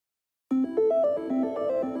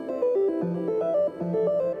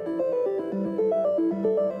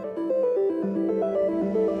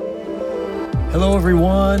Hello,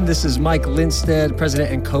 everyone. This is Mike Lindstedt, president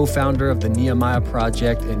and co-founder of the Nehemiah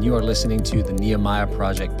Project, and you are listening to the Nehemiah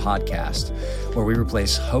Project podcast, where we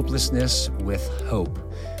replace hopelessness with hope.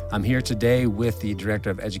 I'm here today with the Director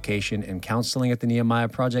of Education and Counseling at the Nehemiah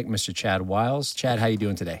Project, Mr. Chad Wiles. Chad, how you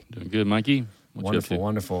doing today? Doing good, Mikey.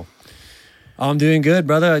 Wonderful. I'm doing good,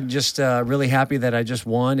 brother. Just really happy that I just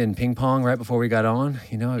won in ping pong right before we got on.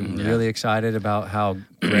 You know, I'm really excited about how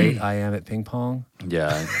great I am at ping pong.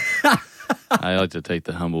 Yeah. I like to take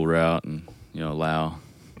the humble route and, allow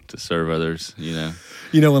to serve others,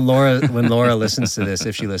 When Laura listens to this,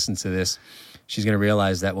 if she listens to this, she's going to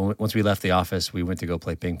realize that once we left the office, we went to go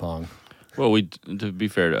play ping pong. Well, to be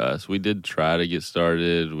fair to us, we did try to get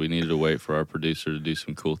started. We needed to wait for our producer to do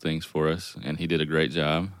some cool things for us, and he did a great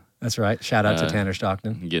job. That's right. Shout out to Tanner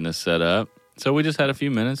Stockton. Getting us set up. So we just had a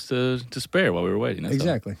few minutes to spare while we were waiting.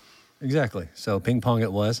 Exactly. So ping pong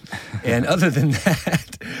it was. And other than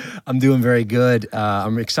that, I'm doing very good.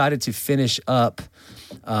 I'm excited to finish up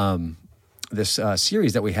this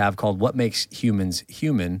series that we have called What Makes Humans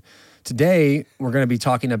Human. Today, we're going to be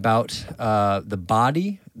talking about the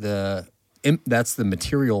body, that's the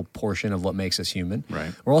material portion of what makes us human.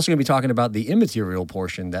 Right. We're also going to be talking about the immaterial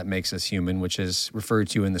portion that makes us human, which is referred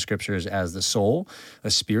to in the scriptures as the soul, the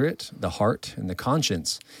spirit, the heart, and the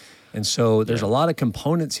conscience. And so there's a lot of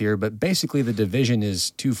components here, but basically the division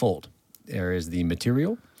is twofold. There is the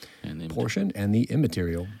material portion and the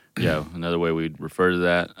immaterial. Yeah, another way we'd refer to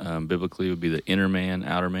that biblically would be the inner man,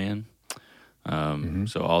 outer man.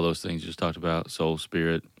 So all those things you just talked about, soul,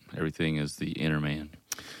 spirit, everything is the inner man.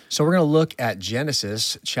 So we're going to look at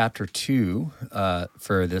Genesis chapter 2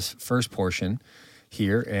 for this first portion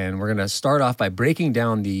here, and we're going to start off by breaking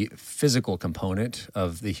down the physical component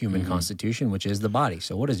of the human constitution, which is the body.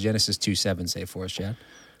 So what does Genesis 2:7 say for us, Chad?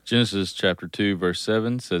 Genesis chapter 2, verse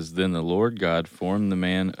 7 says, "Then the Lord God formed the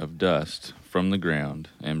man of dust from the ground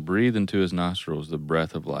and breathed into his nostrils the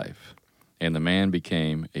breath of life, and the man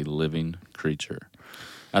became a living creature."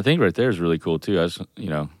 I think right there is really cool, too. I just,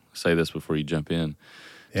 say this before you jump in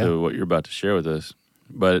to what you're about to share with us.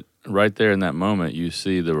 But right there in that moment, you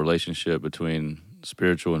see the relationship between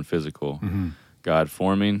spiritual and physical. God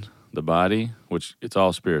forming the body, which it's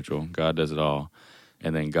all spiritual. God does it all.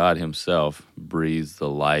 And then God himself breathes the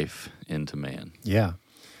life into man. Yeah.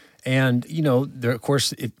 And, of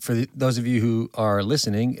course, for those of you who are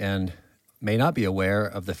listening and may not be aware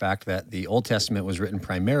of the fact that the Old Testament was written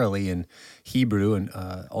primarily in Hebrew and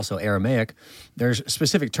also Aramaic, there's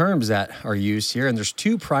specific terms that are used here, and there's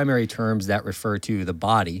two primary terms that refer to the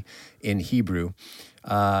body in Hebrew.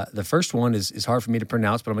 The first one is hard for me to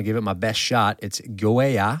pronounce, but I'm going to give it my best shot. It's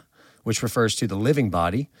goeah, which refers to the living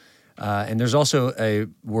body. And there's also a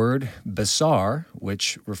word, basar,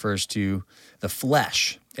 which refers to the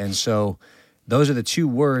flesh. And so those are the two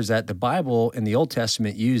words that the Bible in the Old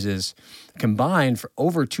Testament uses combined for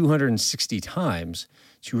over 260 times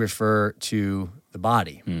to refer to the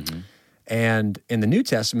body. And in the New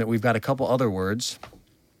Testament, we've got a couple other words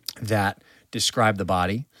that describe the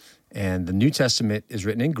body. And the New Testament is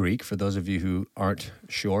written in Greek, for those of you who aren't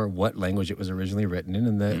sure what language it was originally written in.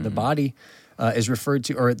 And the body is referred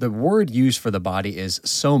to, or the word used for the body is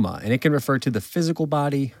soma. And it can refer to the physical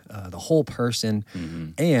body, the whole person,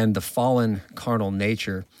 and the fallen carnal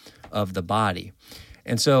nature of the body.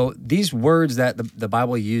 And so these words that the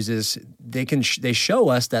Bible uses, they show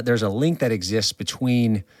us that there's a link that exists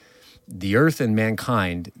between the earth and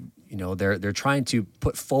mankind. They're trying to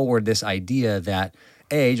put forward this idea that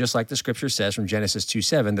just like the scripture says from Genesis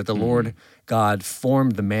 2:7, that the Lord God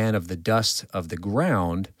formed the man of the dust of the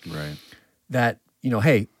ground. Right. That,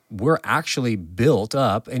 hey, we're actually built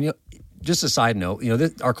up. And just a side note,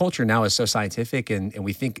 our culture now is so scientific and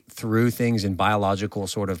we think through things in biological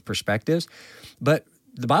sort of perspectives. But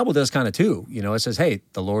the Bible does kind of too. It says, hey,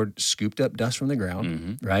 the Lord scooped up dust from the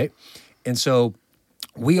ground, right? And so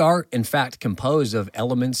we are, in fact, composed of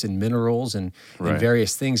elements and minerals and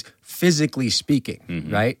various things, physically speaking,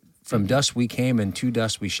 right? From dust we came and to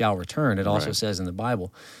dust we shall return, it also says in the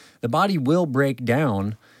Bible. The body will break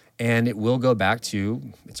down and it will go back to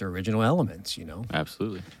its original elements,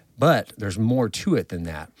 Absolutely. But there's more to it than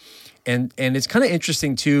that. And it's kind of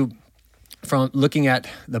interesting, too, from looking at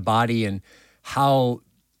the body and how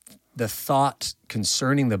the thought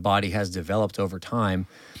concerning the body has developed over time.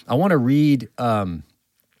 I want to read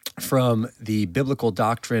from the Biblical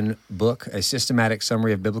Doctrine book, A Systematic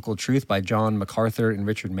Summary of Biblical Truth by John MacArthur and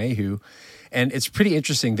Richard Mayhew. And it's pretty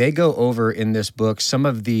interesting. They go over in this book some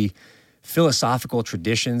of the philosophical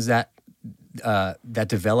traditions that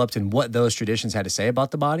developed and what those traditions had to say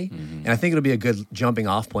about the body. And I think it'll be a good jumping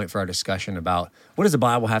off point for our discussion about what does the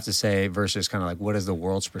Bible have to say versus kind of like what is the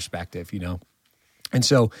world's perspective, And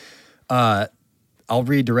so I'll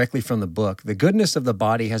read directly from the book. The goodness of the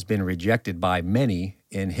body has been rejected by many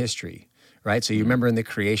in history, right? So you remember in the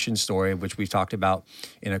creation story, which we've talked about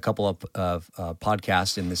in a couple of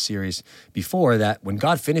podcasts in this series before, that when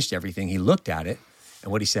God finished everything, he looked at it,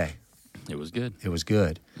 and what'd he say? It was good. It was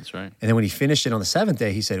good. That's right. And then when he finished it on the seventh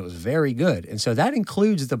day, he said it was very good. And so that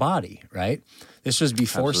includes the body, right? This was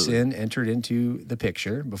before Absolutely. sin entered into the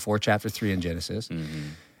picture, before chapter 3 in Genesis. Mm-hmm.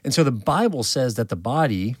 And so the Bible says that the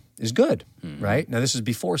body is good, right? Now, this is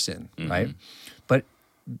before sin, right? But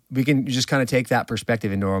we can just kind of take that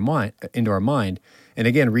perspective into our mind. And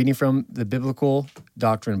again, reading from the biblical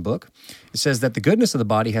doctrine book, it says that the goodness of the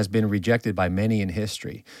body has been rejected by many in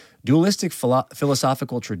history. Dualistic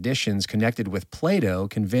philosophical traditions connected with Plato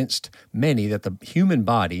convinced many that the human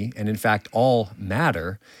body, and in fact all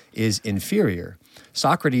matter, is inferior.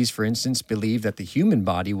 Socrates, for instance, believed that the human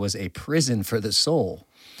body was a prison for the soul.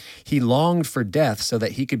 He longed for death so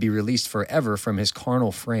that he could be released forever from his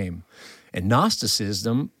carnal frame. And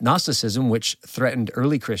Gnosticism, which threatened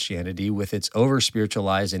early Christianity with its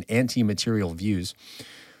over-spiritualized and anti-material views,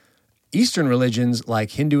 Eastern religions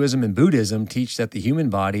like Hinduism and Buddhism teach that the human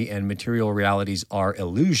body and material realities are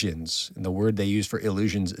illusions. And the word they use for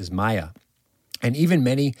illusions is Maya. And even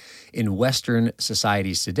many in Western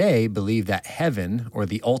societies today believe that heaven, or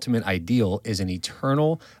the ultimate ideal, is an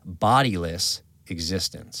eternal, bodiless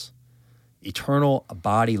existence. Eternal,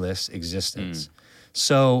 bodiless existence.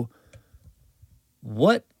 So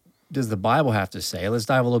what does the Bible have to say? Let's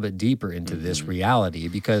dive a little bit deeper into this reality,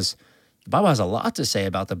 because the Bible has a lot to say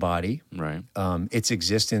about the body, Right. Its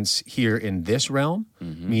existence here in this realm,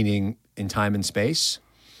 meaning in time and space,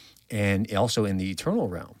 and also in the eternal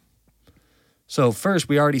realm. So first,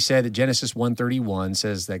 we already said that Genesis 1:31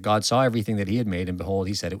 says that God saw everything that he had made, and behold,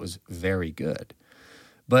 he said it was very good.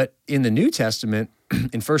 But in the New Testament,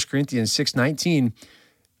 in 1 Corinthians 6:19,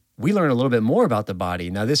 we learn a little bit more about the body.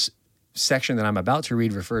 Now, this section that I'm about to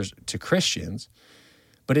read refers to Christians,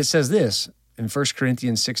 but it says this in 1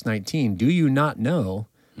 Corinthians 6:19, do you not know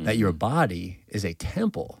that your body is a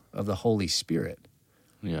temple of the Holy Spirit?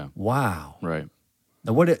 Yeah. Wow. Right.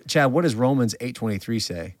 Now, Chad, what does Romans 8:23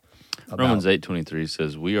 say? Romans 8:23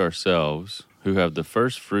 says, "We ourselves, who have the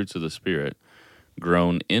first fruits of the Spirit,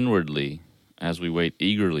 groan inwardly as we wait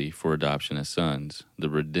eagerly for adoption as sons, the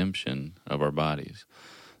redemption of our bodies."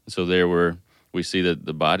 So we see that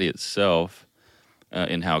the body itself,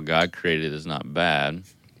 in how God created it, is not bad,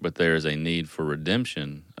 but there is a need for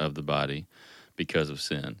redemption of the body because of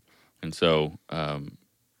sin. And so,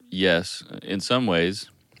 yes, in some ways,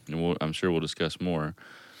 and I'm sure we'll discuss more,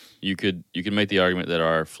 you could make the argument that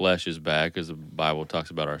our flesh is bad because the Bible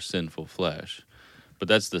talks about our sinful flesh. But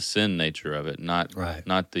that's the sin nature of it, not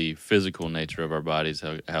the physical nature of our bodies,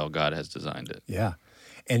 how God has designed it. Yeah.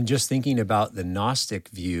 And just thinking about the Gnostic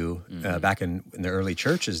view back in the early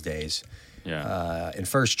church's days, in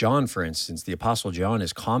 1 John, for instance, the Apostle John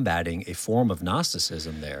is combating a form of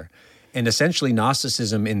Gnosticism there. And essentially,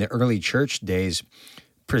 Gnosticism in the early church days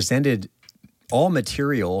presented all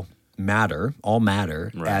material matter,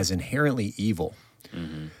 as inherently evil.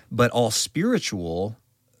 But all spiritual,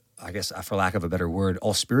 I guess for lack of a better word,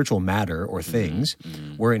 all spiritual matter or things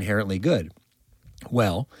were inherently good.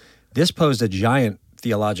 Well, this posed a giant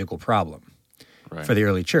theological problem for the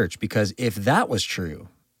early church, because if that was true,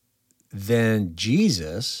 then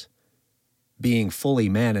Jesus, being fully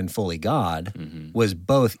man and fully God, was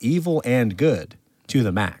both evil and good to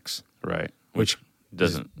the max. Right. Which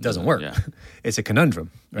doesn't work. Yeah. It's a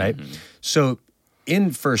conundrum, right? So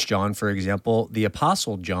in 1 John, for example, the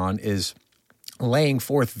Apostle John is laying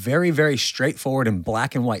forth very, very straightforward and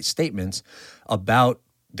black and white statements about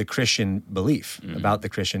the Christian belief, about the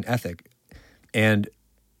Christian ethic. And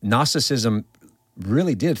Gnosticism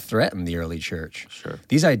really did threaten the early church. Sure.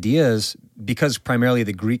 These ideas, because primarily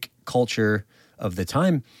the Greek culture of the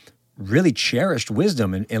time really cherished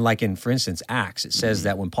wisdom. And like in, for instance, Acts, it says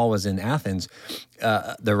that when Paul was in Athens,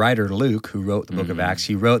 the writer Luke, who wrote the book of Acts,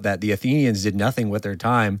 he wrote that the Athenians did nothing with their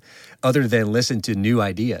time other than listen to new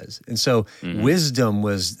ideas. And so wisdom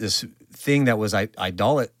was this thing that was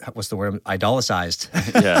idolicized.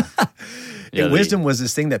 Yeah. And wisdom was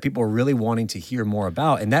this thing that people were really wanting to hear more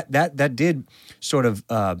about. And that did sort of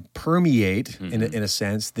permeate, in a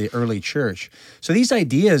sense, the early church. So these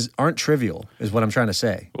ideas aren't trivial, is what I'm trying to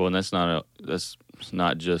say. Well, and that's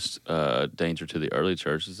not just a danger to the early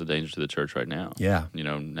church, it's a danger to the church right now. Yeah.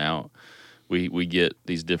 Now we get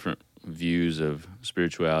these different views of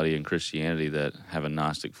spirituality and Christianity that have a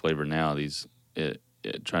Gnostic flavor now,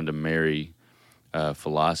 trying to marry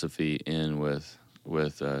philosophy in with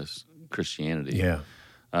Christianity. Yeah.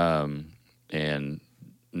 And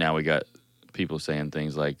now we got people saying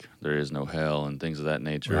things like there is no hell and things of that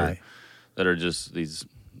nature Right. that are just these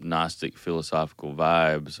Gnostic philosophical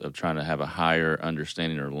vibes of trying to have a higher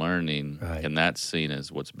understanding or learning, Right. and that's seen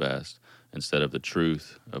as what's best instead of the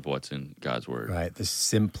truth of what's in God's word. Right. The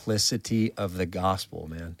simplicity of the gospel,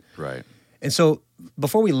 man. Right. And so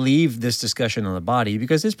before we leave this discussion on the body,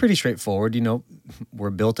 because it's pretty straightforward, we're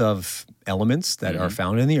built of elements that are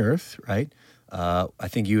found in the earth, right? I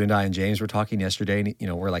think you and I and James were talking yesterday,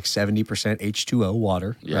 and, we're like 70% H2O,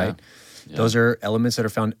 water, right? Yeah. Those are elements that are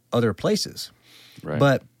found other places. Right.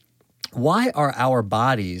 But why are our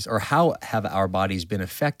bodies, or how have our bodies been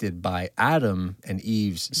affected by Adam and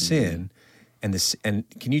Eve's sin? And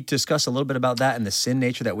can you discuss a little bit about that and the sin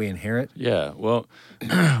nature that we inherit? Yeah, well,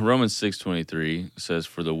 Romans 6:23 says,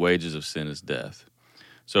 "For the wages of sin is death."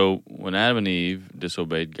 So when Adam and Eve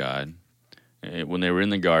disobeyed God, when they were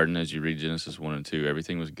in the garden, as you read Genesis 1 and 2,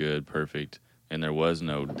 everything was good, perfect, and there was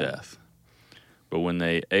no death. But when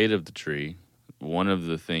they ate of the tree, one of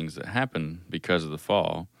the things that happened because of the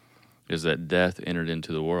fall is that death entered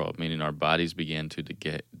into the world, meaning our bodies began to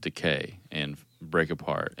decay and break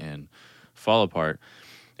apart and fall apart.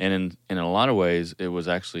 And in a lot of ways, it was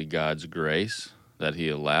actually God's grace that he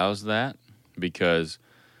allows that, because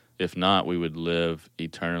if not, we would live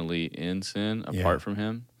eternally in sin apart from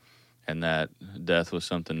him, and that death was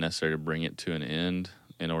something necessary to bring it to an end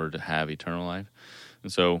in order to have eternal life.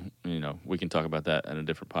 And so, we can talk about that in a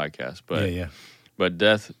different podcast. But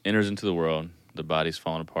death enters into the world, the body's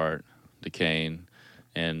falling apart, decaying,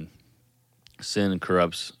 and sin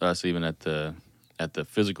corrupts us even at the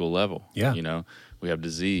physical level. Yeah. We have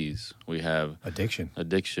disease, we have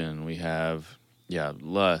Addiction, we have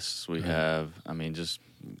lusts, we have just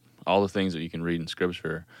all the things that you can read in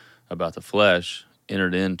Scripture about the flesh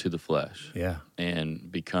entered into the flesh,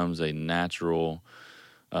 and becomes a natural,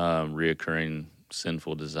 reoccurring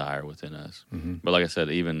sinful desire within us. But like I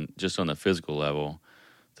said, even just on the physical level,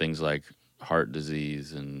 things like heart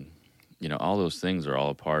disease and all those things are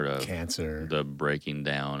all a part of cancer, the breaking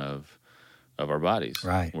down of our bodies.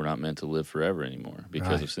 Right. We're not meant to live forever anymore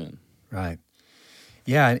because of sin. Right.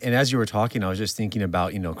 Yeah, and as you were talking, I was just thinking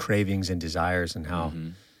about, cravings and desires and how,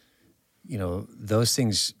 those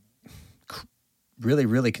things really,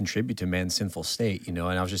 really contribute to man's sinful state, and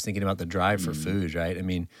I was just thinking about the drive for food, right? I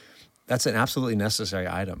mean, that's an absolutely necessary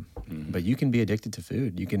item, but you can be addicted to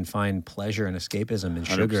food. You can find pleasure and escapism in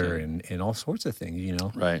sugar and all sorts of things,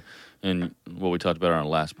 Right. And what we talked about on our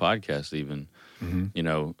last podcast even,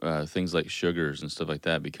 things like sugars and stuff like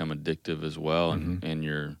that become addictive as well. And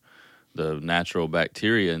the natural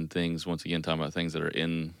bacteria and things, once again, talking about things that are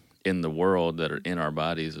in the world that are in our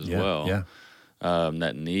bodies as well,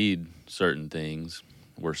 that need certain things,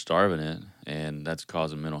 we're starving it, and that's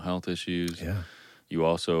causing mental health issues. Yeah. You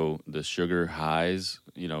also, the sugar highs,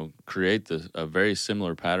 create a very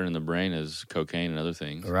similar pattern in the brain as cocaine and other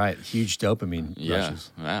things. Right. Huge dopamine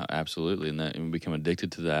rushes. Yeah, absolutely. And we become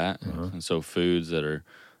addicted to that. And so foods that are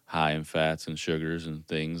high in fats and sugars and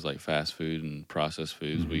things like fast food and processed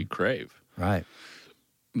foods, we crave. Right.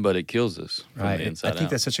 But it kills us from the inside out. I think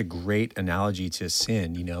that's such a great analogy to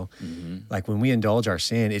sin, Like when we indulge our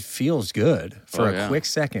sin, it feels good for a quick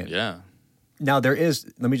second. Yeah. Now,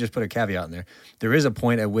 let me just put a caveat in there. There is a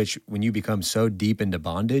point at which when you become so deep into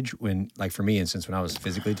bondage, like for me, instance, when I was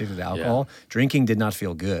physically addicted to alcohol, drinking did not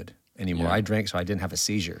feel good anymore. Yeah. I drank so I didn't have a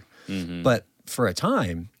seizure. But for a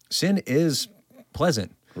time, sin is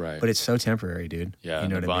pleasant, but it's so temporary, dude. Yeah, you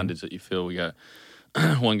know the what bondage that you feel. We got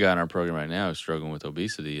one guy in our program right now who's struggling with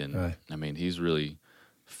obesity, and I mean, he's really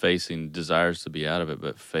facing desires to be out of it,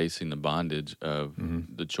 but facing the bondage of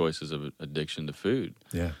the choices of addiction to food.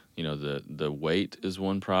 Yeah. The weight is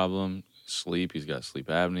one problem. Sleep, he's got sleep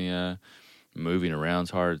apnea. Moving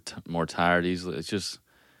around's hard. More tired easily. It's just,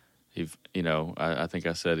 I think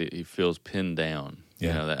I said he feels pinned down.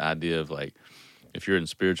 Yeah. That idea of like, if you're in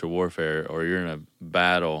spiritual warfare or you're in a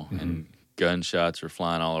battle and gunshots are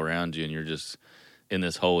flying all around you and you're just in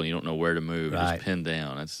this hole and you don't know where to move, just pinned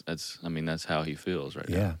down. That's how he feels right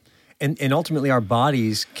now. Yeah. And ultimately our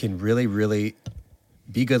bodies can really, really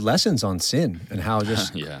be good lessons on sin and how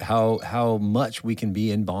just how much we can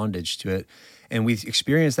be in bondage to it. And we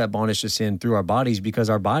experience that bondage to sin through our bodies because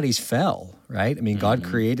our bodies fell, right? I mean, God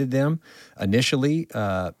created them initially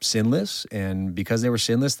sinless, and because they were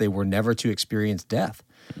sinless, they were never to experience death.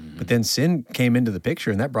 But then sin came into the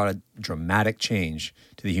picture, and that brought a dramatic change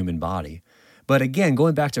to the human body. But again,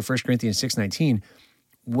 going back to 1 Corinthians 6:19,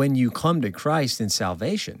 when you come to Christ in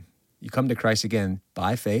salvation, you come to Christ again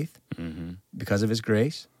by faith because of his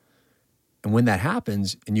grace. And when that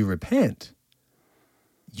happens and you repent,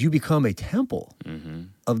 you become a temple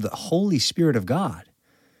of the Holy Spirit of God.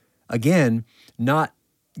 again, not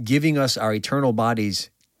giving us our eternal bodies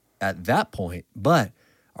at that point, but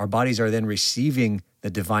our bodies are then receiving the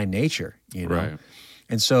divine nature, you know? Right.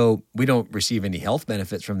 And so we don't receive any health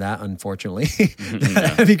benefits from that, unfortunately.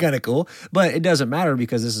 That'd be kind of cool. But it doesn't matter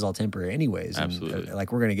because this is all temporary anyways. Absolutely. And,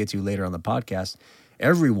 like we're going to get to later on the podcast,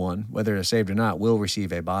 everyone, whether they're saved or not, will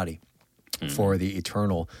receive a body for the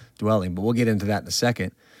eternal dwelling. But we'll get into that in a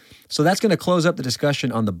second. So that's going to close up the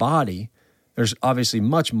discussion on the body. There's obviously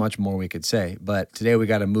much, much more we could say. But today we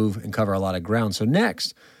got to move and cover a lot of ground. So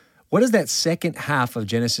next, what does that second half of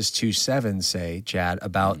Genesis 2:7 say, Chad,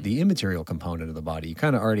 about the immaterial component of the body? You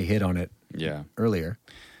kind of already hit on it earlier.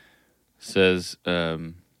 It says,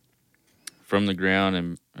 from the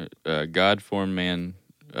ground, and God formed man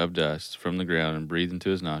of dust from the ground and breathed into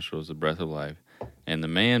his nostrils the breath of life, and the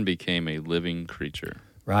man became a living creature.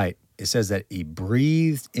 Right. It says that he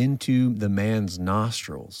breathed into the man's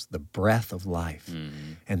nostrils the breath of life,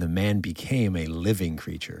 and the man became a living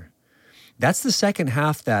creature. That's the second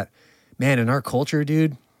half that, man, in our culture,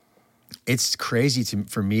 dude, it's crazy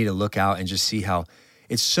for me to look out and just see how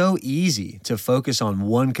it's so easy to focus on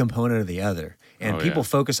one component or the other. And people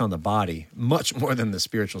focus on the body much more than the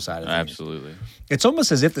spiritual side of things. Absolutely. It's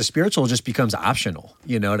almost as if the spiritual just becomes optional.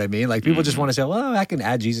 You know what I mean? Like people just want to say, well, I can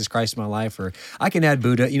add Jesus Christ to my life, or I can add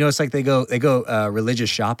Buddha. You know, it's like they go religious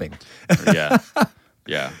shopping. Yeah.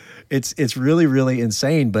 Yeah. It's really, really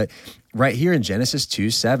insane. But right here in Genesis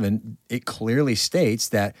 2:7, it clearly states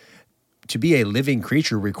that to be a living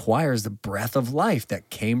creature requires the breath of life that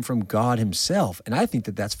came from God himself. And I think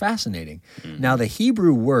that that's fascinating. Now, the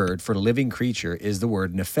Hebrew word for living creature is the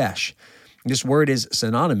word nephesh. This word is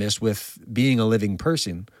synonymous with being a living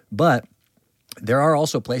person, but there are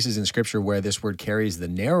also places in Scripture where this word carries the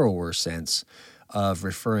narrower sense of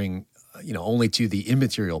referring, only to the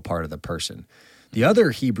immaterial part of the person. The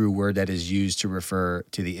other Hebrew word that is used to refer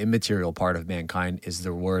to the immaterial part of mankind is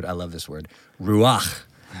the word, I love this word, ruach.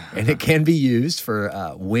 And it can be used for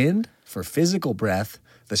wind, for physical breath,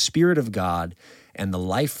 the Spirit of God, and the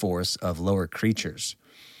life force of lower creatures.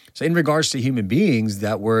 So in regards to human beings,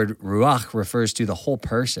 that word ruach refers to the whole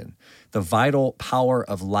person, the vital power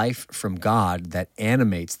of life from God that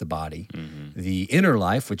animates the body, the inner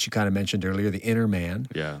life, which you kind of mentioned earlier, the inner man,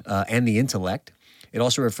 and the intellect. It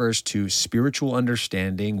also refers to spiritual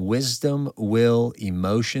understanding, wisdom, will,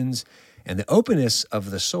 emotions, and the openness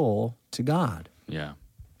of the soul to God. Yeah.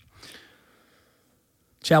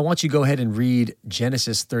 Chad, why don't you go ahead and read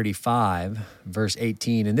Genesis 35, verse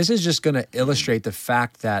 18. And this is just going to illustrate the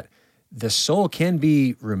fact that the soul can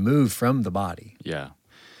be removed from the body. Yeah.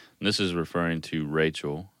 And this is referring to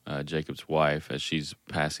Rachel, Jacob's wife, as she's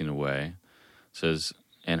passing away. It says,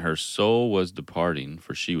 and her soul was departing,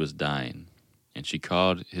 for she was dying. And she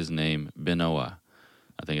called his name Benoah.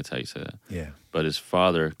 I think it's how you say that. Yeah. But his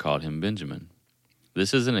father called him Benjamin.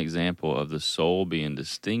 This is an example of the soul being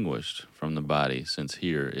distinguished from the body, since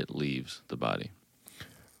here it leaves the body.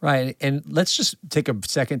 Right. And let's just take a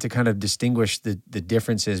second to kind of distinguish the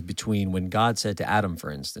differences between when God said to Adam, for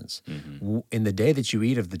instance, in the day that you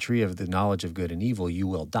eat of the tree of the knowledge of good and evil, you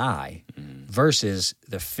will die, versus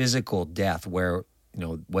the physical death where,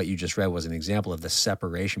 what you just read was an example of the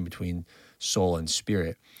separation between soul and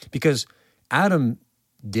spirit. Because Adam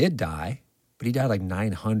did die, but he died like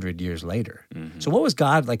 900 years later. So what was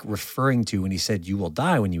God like referring to when he said, you will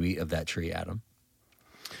die when you eat of that tree, Adam?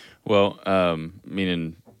 Well,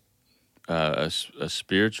 meaning a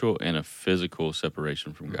spiritual and a physical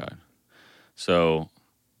separation from God. So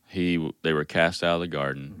they were cast out of the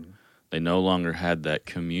garden. They no longer had that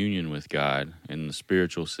communion with God in the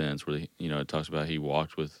spiritual sense where, it talks about he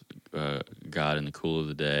walked with God in the cool of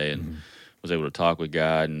the day and was able to talk with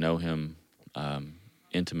God and know him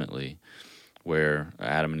intimately, where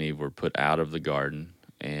Adam and Eve were put out of the garden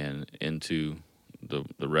and into the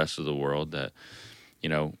rest of the world that,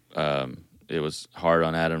 it was hard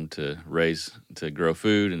on Adam to grow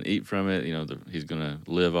food and eat from it. He's going to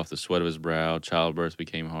live off the sweat of his brow. Childbirth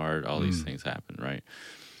became hard. All these things happened, right?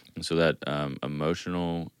 And so that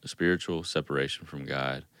emotional, spiritual separation from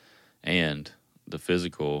God and the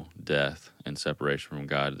physical death and separation from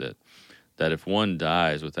God, that if one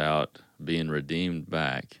dies without being redeemed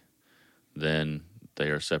back, then they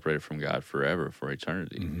are separated from God forever, for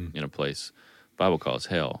eternity, in a place the Bible calls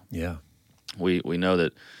hell. Yeah. We know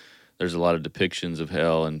that there's a lot of depictions of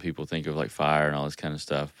hell, and people think of like fire and all this kind of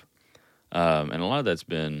stuff. And a lot of that's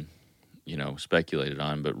been, speculated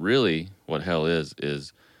on. But really what hell is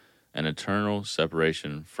an eternal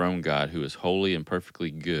separation from God, who is holy and perfectly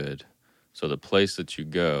good. So the place that you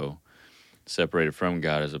go, separated from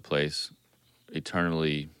God, is a place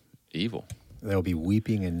eternally evil. There'll be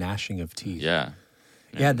weeping and gnashing of teeth. Yeah.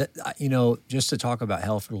 Yeah, just to talk about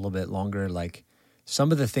hell for a little bit longer, like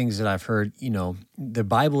some of the things that I've heard, the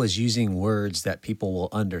Bible is using words that people will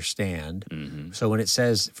understand. Mm-hmm. So when it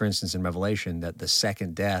says, for instance, in Revelation that the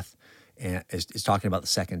second death is talking about the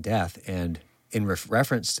second death, and in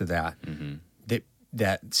reference to that, Mm-hmm.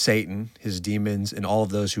 that Satan, his demons, and all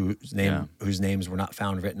of those whose names were not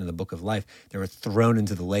found written in the book of life, they were thrown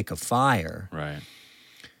into the lake of fire. Right.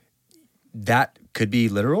 That could be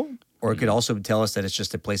literal, or it could also tell us that it's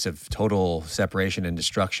just a place of total separation and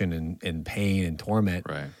destruction and pain and torment.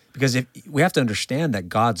 Right. Because if we have to understand that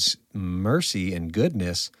God's mercy and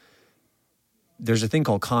goodness, there's a thing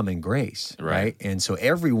called common grace, right? And so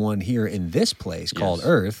everyone here in this place called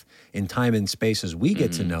Earth, in time and space as we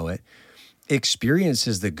get to know it,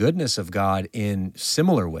 experiences the goodness of God in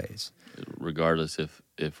similar ways. Regardless if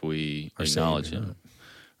we Or acknowledge saved or Him. not.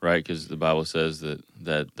 Right, because the Bible says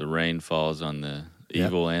that the rain falls on the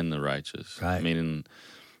evil and the righteous. Right. Meaning,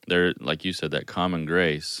 there, like you said, that common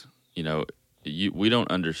grace. We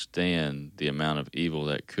don't understand the amount of evil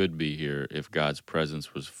that could be here if God's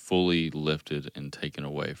presence was fully lifted and taken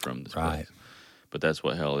away from this place. But that's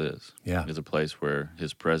what hell is. Yeah. It's a place where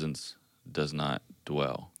His presence does not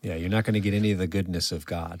dwell. Yeah, you're not going to get any of the goodness of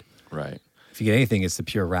God. Right. If you get anything, it's the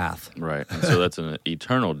pure wrath. Right. And so that's an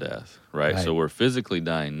eternal death, right? So we're physically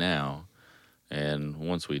dying now, and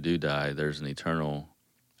once we do die, there's an eternal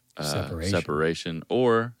separation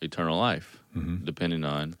or eternal life, depending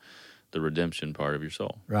on the redemption part of your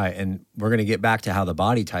soul. Right, and we're going to get back to how the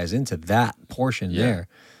body ties into that portion there.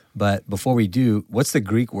 But before we do, what's the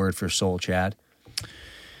Greek word for soul, Chad?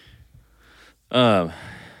 I'll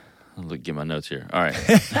get my notes here. All right.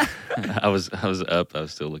 I was up. I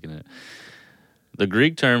was still looking at it. The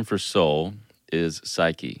Greek term for soul is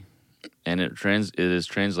psyche, and it is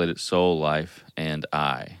translated soul, life, and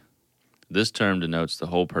I. This term denotes the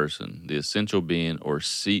whole person, the essential being or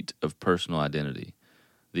seat of personal identity,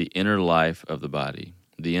 the inner life of the body,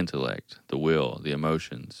 the intellect, the will, the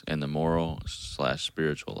emotions, and the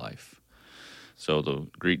moral/spiritual life. So the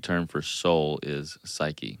Greek term for soul is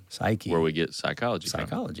psyche. Psyche. Where we get psychology from.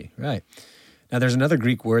 Psychology, right. Now, there's another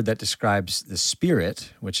Greek word that describes the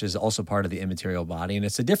spirit, which is also part of the immaterial body, and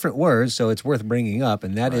it's a different word, so it's worth bringing up,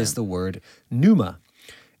 and that is the word pneuma.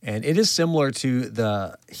 And it is similar to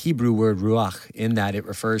the Hebrew word ruach in that it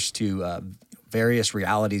refers to various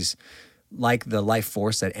realities like the life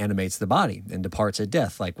force that animates the body and departs at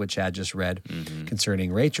death, like what Chad just read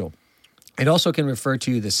concerning Rachel. It also can refer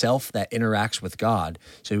to the self that interacts with God.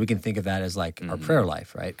 So we can think of that as like our prayer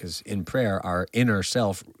life, right? Because in prayer, our inner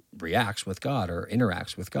self reacts with God or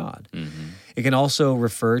interacts with God. It can also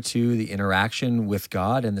refer to the interaction with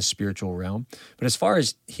God in the spiritual realm. But as far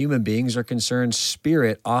as human beings are concerned,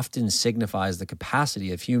 spirit often signifies the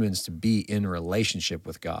capacity of humans to be in relationship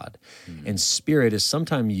with God. And spirit is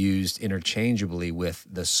sometimes used interchangeably with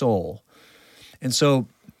the soul. And so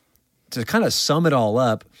to kind of sum it all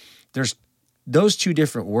up, there's those two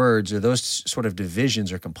different words or those sort of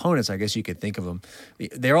divisions or components, I guess you could think of them.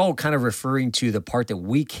 They're all kind of referring to the part that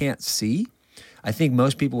we can't see. I think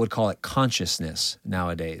most people would call it consciousness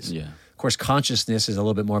nowadays. Yeah. Of course, consciousness is a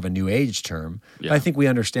little bit more of a new age term, but I think we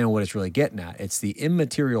understand what it's really getting at. It's the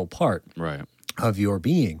immaterial part of your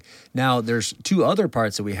being. Now, there's two other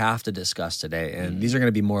parts that we have to discuss today, and these are going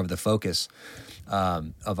to be more of the focus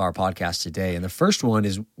of our podcast today. And the first one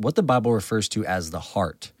is what the Bible refers to as the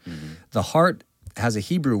heart. The heart has a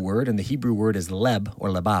Hebrew word, and the Hebrew word is leb or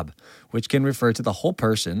lebab, which can refer to the whole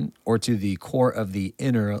person or to the core of the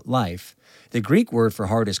inner life. The Greek word for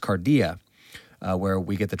heart is cardia, where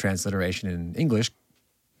we get the transliteration in English,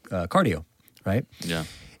 cardio, right? Yeah.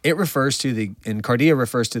 It refers to and cardia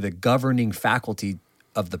refers to the governing faculty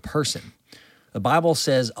of the person. The Bible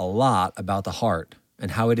says a lot about the heart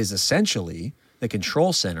and how it is essentially the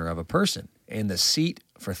control center of a person and the seat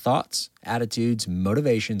for thoughts, attitudes,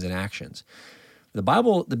 motivations, and actions. The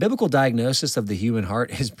biblical diagnosis of the human heart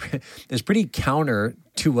is pretty counter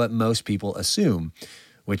to what most people assume,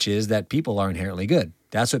 which is that people are inherently good.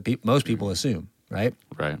 That's what most people assume, right?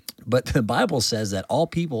 Right. But the Bible says that all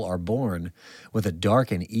people are born with a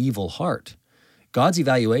dark and evil heart. God's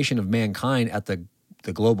evaluation of mankind at the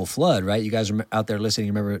global flood, right? You guys are out there listening,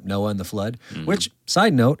 remember Noah and the flood? Which,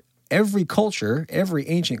 side note, every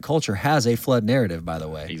ancient culture has a flood narrative, by the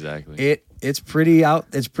way. Exactly. It's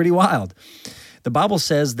pretty wild. The Bible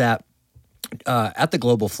says that at the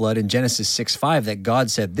global flood in Genesis 6:5 that God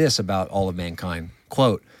said this about all of mankind,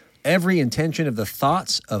 quote, "Every intention of the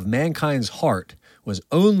thoughts of mankind's heart was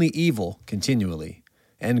only evil continually,"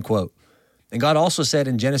 end quote. And God also said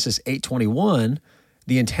in Genesis 8:21,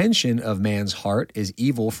 the intention of man's heart is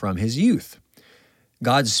evil from his youth.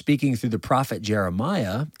 God speaking through the prophet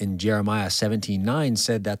Jeremiah in Jeremiah 17:9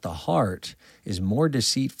 said that the heart is more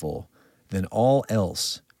deceitful than all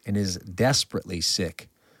else and is desperately sick.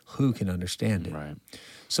 Who can understand it? Right.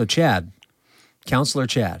 So Chad, Counselor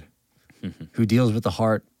Chad, who deals with the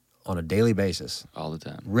heart on a daily basis, All the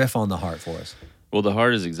time. riff on the heart for us. Well, the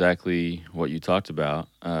heart is exactly what you talked about.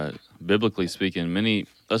 Biblically speaking,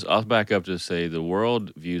 I'll back up to say the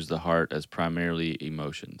world views the heart as primarily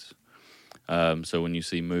emotions. So when you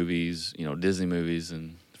see movies, Disney movies,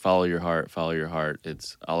 and follow your heart,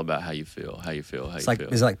 it's all about how you feel. Is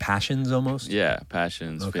it like passions almost? Yeah,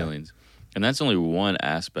 passions, feelings. And that's only one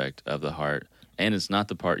aspect of the heart, and it's not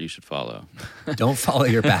the part you should follow. Don't follow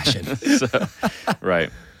your passion. Right.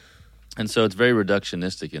 And so it's very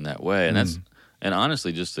reductionistic in that way. And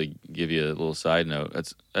honestly, just to give you a little side note,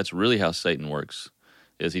 that's really how Satan works,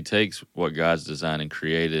 is he takes what God's designed and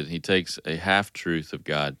created, he takes a half-truth of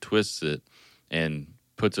God, twists it, and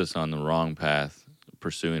puts us on the wrong path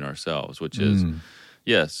pursuing ourselves, which is,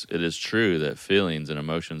 yes, it is true that feelings and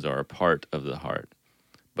emotions are a part of the heart,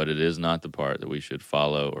 but it is not the part that we should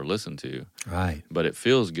follow or listen to. Right. But it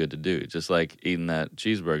feels good to do. Just like eating that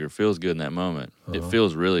cheeseburger feels good in that moment. It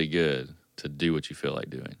feels really good to do what you feel like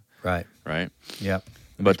doing. Right. Right? Yep.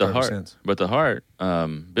 But the heart,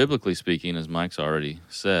 biblically speaking, as Mike's already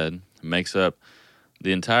said, makes up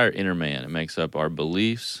the entire inner man. It makes up our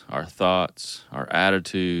beliefs, our thoughts, our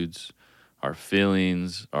attitudes, our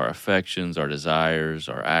feelings, our affections, our desires,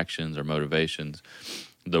 our actions, our motivations.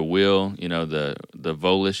 The will, the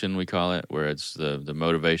volition, we call it, where it's the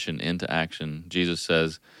motivation into action. Jesus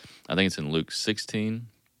says, I think it's in Luke 16,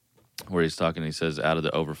 where he's talking, he says, out of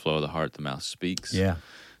the overflow of the heart, the mouth speaks. Yeah.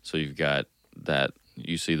 So you've got that,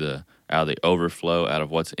 you see out of the overflow, out of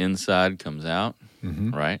what's inside comes out,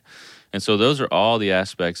 right? And so those are all the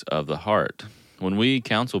aspects of the heart. When we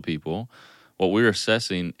counsel people, what we're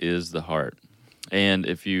assessing is the heart. And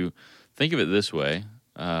if you think of it this way,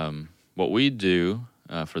 what we do,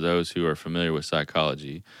 for those who are familiar with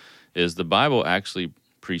psychology, is the Bible actually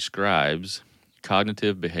prescribes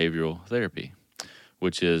cognitive behavioral therapy,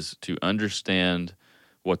 which is to understand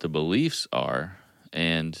what the beliefs are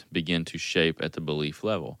and begin to shape at the belief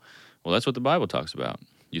level. Well, that's what the Bible talks about.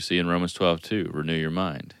 You see in Romans 12:2, renew your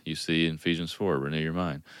mind. You see in Ephesians 4, renew your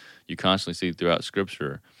mind. You constantly see throughout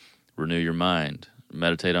Scripture, renew your mind,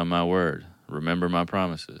 meditate on my word, remember my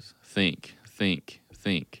promises, think.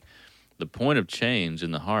 The point of change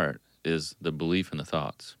in the heart is the belief and the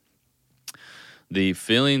thoughts. The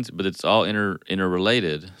feelings, but it's all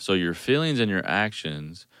interrelated. So your feelings and your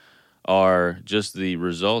actions are just the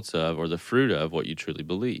results of or the fruit of what you truly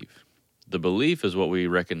believe. The belief is what we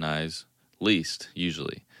recognize least,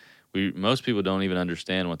 usually. Most people don't even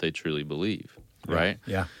understand what they truly believe, right?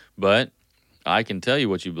 Yeah. But I can tell you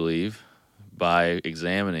what you believe by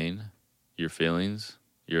examining your feelings,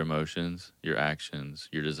 your emotions, your actions,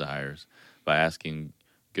 your desires, by asking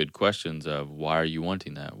good questions of why are you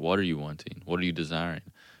wanting that? What are you wanting? What are you desiring?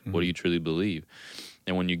 What do you truly believe?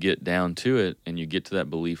 And when you get down to it and you get to that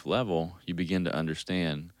belief level, you begin to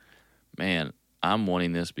understand, man, I'm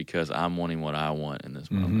wanting this because I'm wanting what I want in this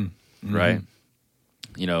moment, right?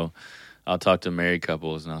 I'll talk to married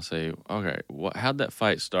couples and I'll say, okay, how'd that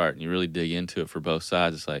fight start? And you really dig into it for both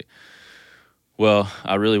sides. It's like, well,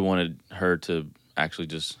 I really wanted her to actually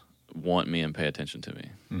just want me and pay attention to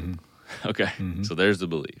me. Okay, so there's the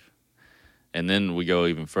belief. And then we go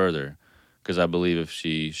even further, because I believe if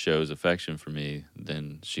she shows affection for me,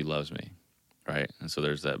 then she loves me, right? And so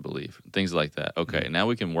there's that belief. Things like that. Okay, now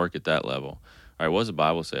we can work at that level. All right, what does the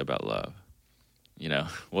Bible say about love?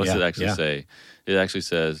 What does it actually say? It actually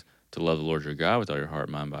says to love the Lord your God with all your heart,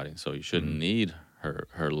 mind, body. So you shouldn't need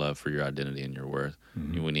her love for your identity and your worth.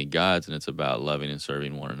 We need God's, and it's about loving and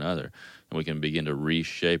serving one another. And we can begin to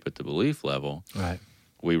reshape at the belief level. Right.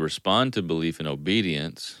 We respond to belief in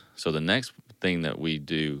obedience. So the next thing that we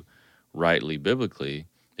do rightly biblically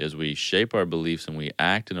is we shape our beliefs and we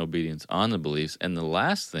act in obedience on the beliefs. And the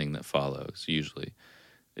last thing that follows usually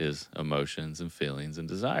is emotions and feelings and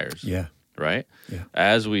desires. Yeah. Right? Yeah.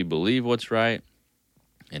 As we believe what's right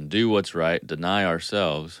and do what's right, deny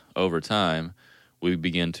ourselves over time, we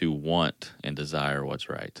begin to want and desire what's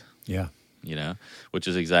right. Yeah. Which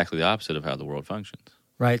is exactly the opposite of how the world functions.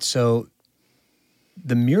 Right. So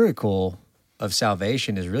the miracle of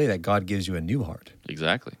salvation is really that God gives you a new heart.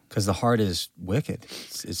 Exactly. Because the heart is wicked.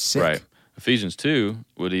 It's sick. Right. Ephesians 2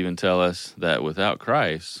 would even tell us that without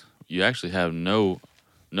Christ, you actually have no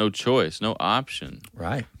choice, no option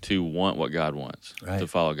to want what God wants, to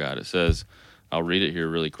follow God. It says, I'll read it here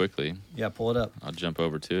really quickly. Yeah, pull it up. I'll jump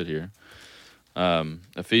over to it here.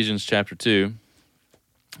 Ephesians chapter 2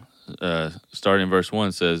 starting in verse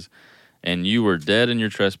 1, says, "And you were dead in your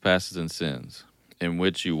trespasses and sins, in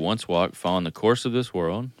which you once walked, following the course of this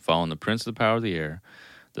world, following the prince of the power of the air,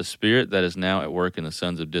 the spirit that is now at work in the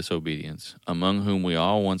sons of disobedience, among whom we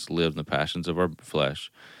all once lived in the passions of our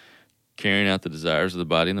flesh, carrying out the desires of the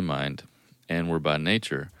body and the mind, and were by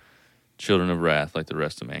nature children of wrath like the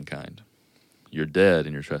rest of mankind." You're dead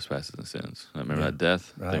in your trespasses and sins. Remember that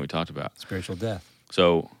death thing we talked about? Spiritual death.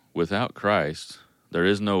 So without Christ, there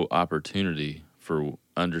is no opportunity for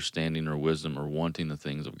understanding or wisdom or wanting the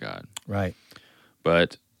things of God. Right.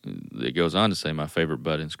 But it goes on to say, my favorite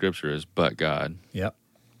 "but" in Scripture is, "But God, Yep.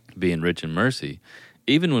 being rich in mercy,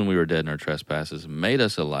 even when we were dead in our trespasses, made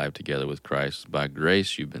us alive together with Christ. By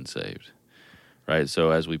grace you've been saved." Right?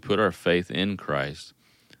 So as we put our faith in Christ,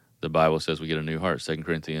 the Bible says we get a new heart. 2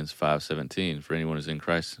 Corinthians 5:17, "For anyone who is in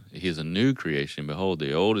Christ, he is a new creation. Behold,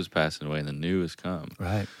 the old is passing away and the new has come."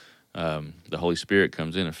 Right. The Holy Spirit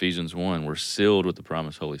comes in. Ephesians 1, we're sealed with the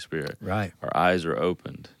promised Holy Spirit. Right. Our eyes are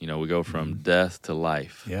opened. We go from death to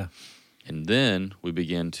life. Yeah. And then we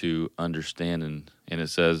begin to understand, and it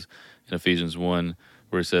says in Ephesians 1,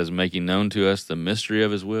 where it says, "Making known to us the mystery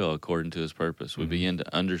of his will according to his purpose." We begin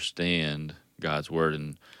to understand God's word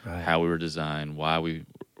and how we were designed, why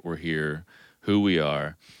we're here, who we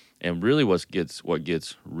are. And really what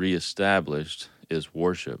gets reestablished is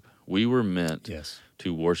worship. We were meant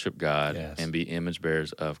to worship God and be image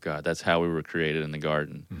bearers of God. That's how we were created in the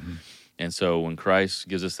garden. Mm-hmm. And so when Christ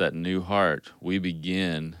gives us that new heart, we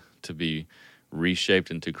begin to be reshaped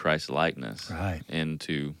into Christ's likeness and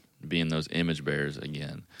to being those image bearers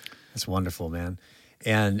again. That's wonderful, man.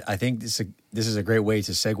 And I think this is a great way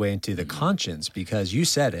to segue into the conscience, because you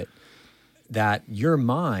said it, that your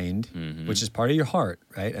mind, which is part of your heart,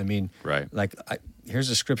 right? I mean, here's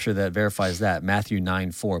a scripture that verifies that, Matthew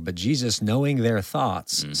 9:4. "But Jesus, knowing their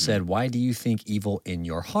thoughts, said, 'Why do you think evil in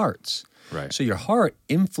your hearts?'" Right. So your heart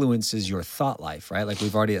influences your thought life, right? Like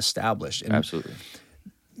we've already established. And, absolutely.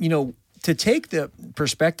 To take the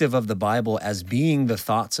perspective of the Bible as being the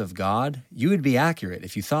thoughts of God, you would be accurate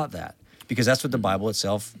if you thought that, because that's what the Bible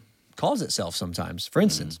itself calls itself sometimes. For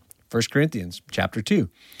instance, 1 Corinthians chapter 2.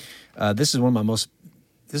 This is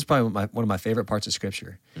probably one of my favorite parts of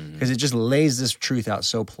Scripture, because it just lays this truth out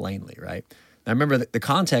so plainly, right? Now, remember, the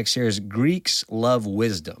context here is Greeks love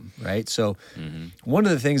wisdom, right? So one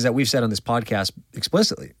of the things that we've said on this podcast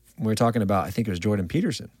explicitly, when we were talking about, I think it was Jordan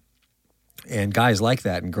Peterson, and guys like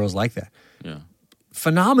that and girls like that,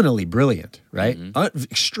 phenomenally brilliant, right?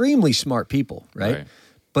 Extremely smart people, right?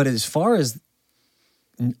 But as far as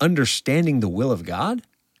understanding the will of God,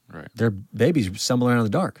 they're babies stumbling around in the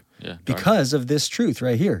dark. Because of this truth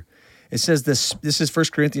right here. It says this is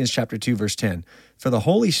 1 Corinthians chapter 2, verse 10. "For the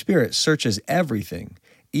Holy Spirit searches everything,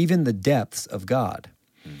 even the depths of God.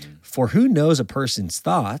 For who knows a person's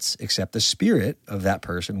thoughts except the spirit of that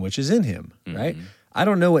person which is in him," right? I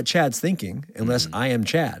don't know what Chad's thinking unless I am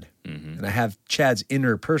Chad, and I have Chad's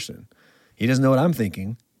inner person. He doesn't know what I'm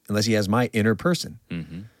thinking unless he has my inner person.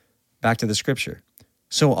 Back to the scripture.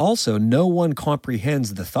 "So also no one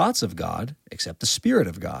comprehends the thoughts of God except the Spirit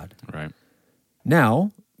of God." Right.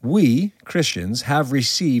 Now, we, Christians, have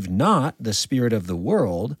received not the spirit of the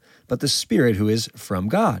world, but the Spirit who is from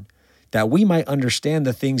God, that we might understand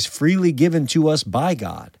the things freely given to us by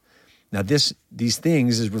God. Now, these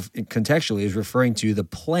things contextually is referring to the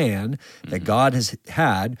plan that God has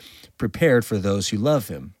had prepared for those who love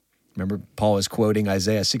him. Remember, Paul is quoting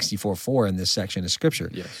Isaiah 64:4 in this section of Scripture.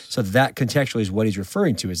 Yes. So that contextually is what he's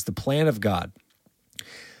referring to. It's the plan of God.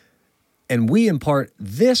 And we impart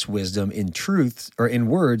this wisdom in truth, or in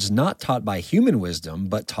words not taught by human wisdom,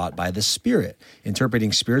 but taught by the Spirit,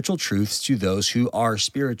 interpreting spiritual truths to those who are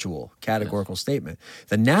spiritual. Categorical statement.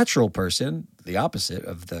 The natural person, the opposite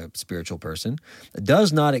of the spiritual person,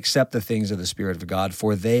 does not accept the things of the Spirit of God,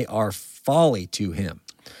 for they are folly to him.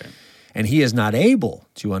 Okay. And he is not able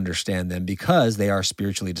to understand them because they are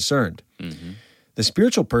spiritually discerned. The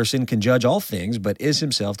spiritual person can judge all things, but is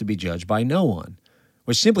himself to be judged by no one.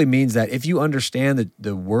 Which simply means that if you understand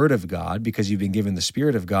the Word of God, because you've been given the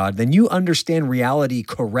Spirit of God, then you understand reality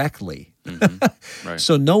correctly. Right.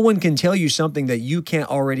 So no one can tell you something that you can't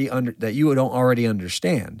already that you don't already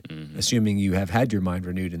understand, assuming you have had your mind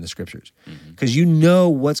renewed in the Scriptures, because you know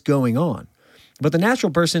what's going on. But the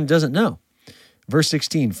natural person doesn't know. Verse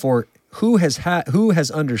 16: "For who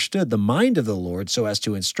has understood the mind of the Lord so as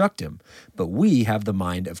to instruct him? But we have the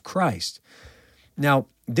mind of Christ." Now,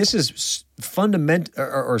 this is fundamental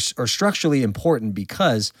or structurally important,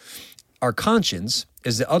 because our conscience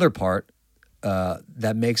is the other part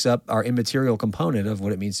that makes up our immaterial component of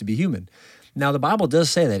what it means to be human. Now, the Bible does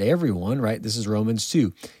say that everyone, right? This is Romans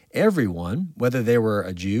 2. everyone, whether they were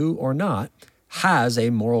a Jew or not, has a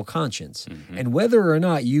moral conscience. And whether or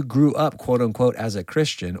not you grew up, quote unquote, as a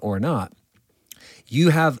Christian or not, you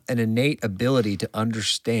have an innate ability to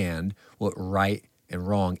understand what right and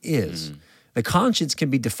wrong is. The conscience can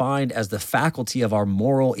be defined as the faculty of our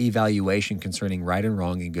moral evaluation concerning right and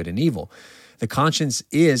wrong and good and evil. The conscience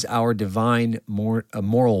is our divine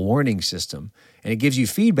moral warning system, and it gives you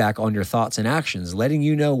feedback on your thoughts and actions, letting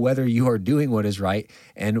you know whether you are doing what is right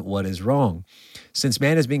and what is wrong. Since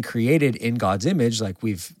man has been created in God's image, like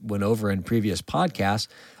we've went over in previous podcasts,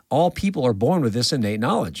 all people are born with this innate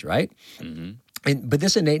knowledge, right? But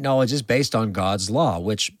this innate knowledge is based on God's law,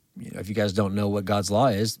 which, if you guys don't know what God's law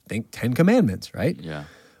is, think 10 Commandments, right? Yeah.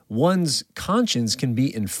 One's conscience can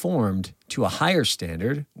be informed to a higher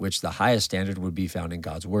standard, which the highest standard would be found in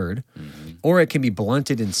God's word, or it can be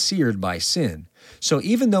blunted and seared by sin. So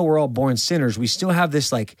even though we're all born sinners, we still have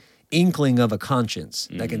this like inkling of a conscience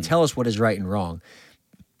that can tell us what is right and wrong.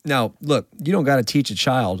 Now, look, you don't got to teach a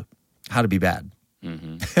child how to be bad.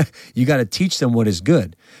 You got to teach them what is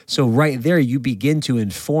good. So right there, you begin to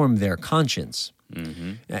inform their conscience.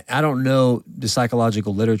 I don't know the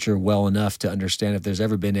psychological literature well enough to understand if there's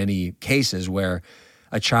ever been any cases where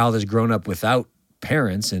a child has grown up without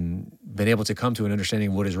parents and been able to come to an understanding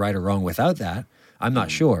of what is right or wrong without that. I'm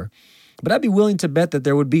not sure. But I'd be willing to bet that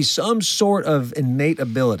there would be some sort of innate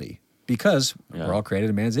ability because we're all created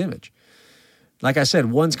in man's image. Like I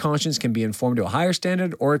said, one's conscience can be informed to a higher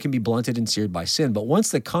standard or it can be blunted and seared by sin. But once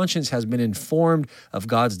the conscience has been informed of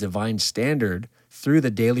God's divine standard through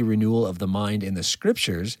the daily renewal of the mind in the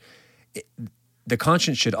scriptures, the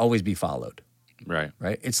conscience should always be followed. Right.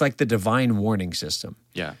 It's like the divine warning system.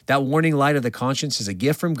 Yeah. That warning light of the conscience is a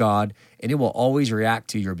gift from God, and it will always react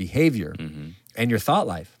to your behavior and your thought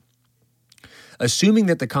life. Assuming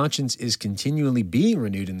that the conscience is continually being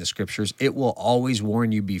renewed in the scriptures, it will always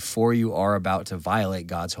warn you before you are about to violate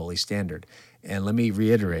God's holy standard. And let me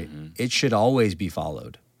reiterate, it should always be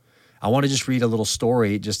followed. I want to just read a little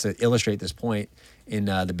story just to illustrate this point in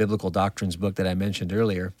the Biblical Doctrines book that I mentioned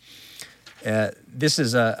earlier. This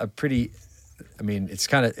is a pretty, it's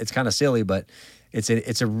kind of silly, but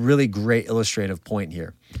it's a really great illustrative point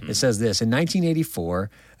here. It says this: in 1984,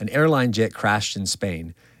 an airline jet crashed in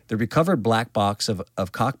Spain. The recovered black box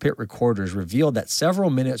of cockpit recorders revealed that several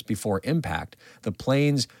minutes before impact, the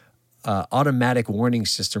plane's automatic warning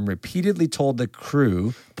system repeatedly told the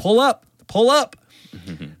crew, "Pull up, pull up."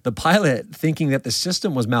 The pilot, thinking that the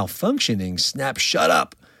system was malfunctioning, snapped "shut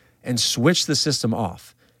up" and switched the system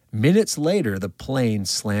off. Minutes later, the plane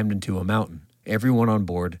slammed into a mountain. Everyone on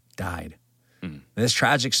board died. This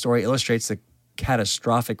tragic story illustrates the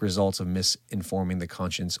catastrophic results of misinforming the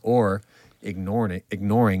conscience or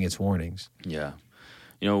ignoring its warnings. Yeah.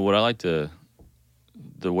 The way I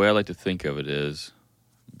like to think of it is,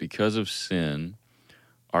 because of sin,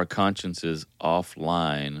 our conscience is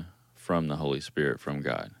offline from the Holy Spirit, from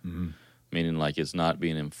God. Meaning like it's not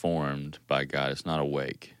being informed by God. It's not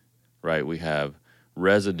awake, right? We have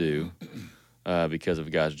residue because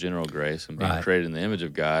of God's general grace and being created in the image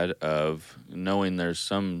of God, of knowing there's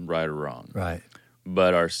some right or wrong. Right.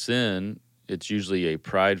 But our sin, it's usually a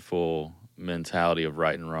prideful mentality of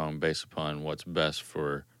right and wrong based upon what's best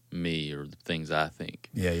for me or the things I think.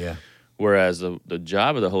 Yeah. Whereas the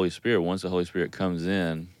job of the Holy Spirit, once the Holy Spirit comes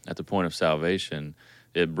in at the point of salvation,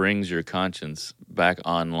 it brings your conscience back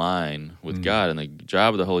online with God. And the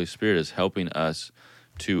job of the Holy Spirit is helping us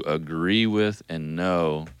to agree with and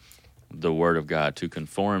know the Word of God, to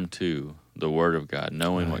conform to the Word of God,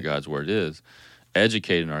 knowing what God's Word is,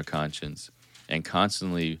 educating our conscience, and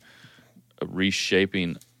constantly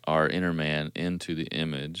reshaping our inner man into the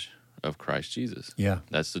image of Christ Jesus. Yeah.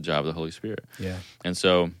 That's the job of the Holy Spirit. Yeah. And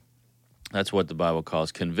so that's what the Bible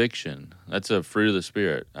calls conviction. That's a fruit of the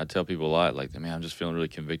Spirit. I tell people a lot, like, man, I'm just feeling really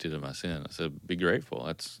convicted of my sin. I said, be grateful.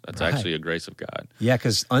 That's actually a grace of God. Yeah,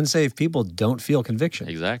 because unsaved people don't feel conviction.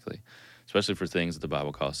 Exactly. Especially for things that the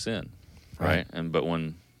Bible calls sin, right? But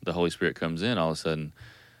when the Holy Spirit comes in, all of a sudden,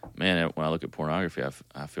 man, when I look at pornography,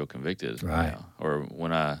 I feel convicted. Right. Or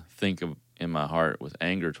when I think of in my heart with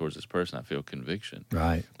anger towards this person, I feel conviction.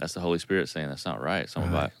 Right. That's the Holy Spirit saying that's not right. It's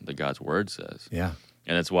something about the God's Word says. Yeah.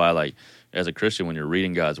 And it's why, like, as a Christian, when you're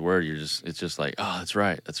reading God's Word, it's just like, oh, that's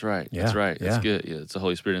right, that's right, that's right, that's good. Yeah, it's the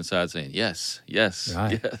Holy Spirit inside saying, yes, yes,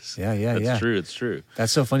 yes. Yeah. That's true, it's true.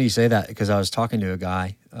 That's so funny you say that, because I was talking to a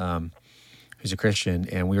guy who's a Christian,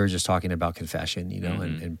 and we were just talking about confession,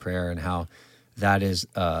 and prayer, and how that is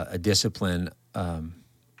a discipline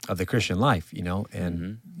of the Christian life,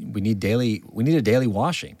 and we need a daily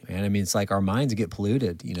washing, man. It's like our minds get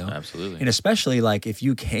polluted, Absolutely. And especially like if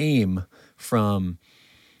you came from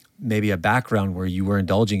maybe a background where you were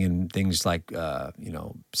indulging in things like,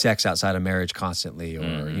 sex outside of marriage constantly,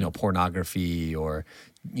 or, pornography, or,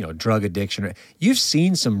 drug addiction. You've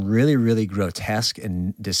seen some really, really grotesque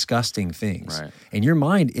and disgusting things. Right. And your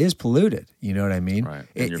mind is polluted. You know what I mean? Right.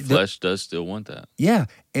 And your flesh does still want that. Yeah.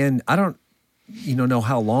 And I don't, know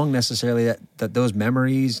how long necessarily that those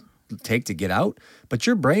memories take to get out, but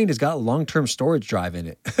your brain has got a long-term storage drive in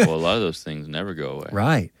it. Well, a lot of those things never go away.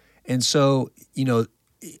 Right. And so,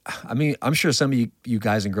 I'm sure some of you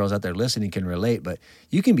guys and girls out there listening can relate, but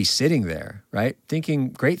you can be sitting there, right,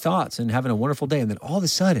 thinking great thoughts and having a wonderful day, and then all of a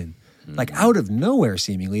sudden, like out of nowhere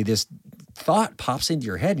seemingly, this thought pops into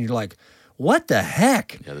your head, and you're like, what the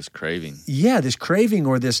heck? Yeah, this craving. Yeah, this craving,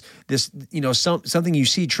 or this something you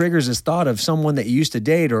see triggers this thought of someone that you used to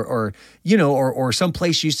date, or some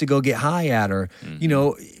place you used to go get high at, or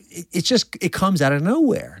it comes out of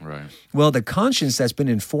nowhere. Right. Well, the conscience that's been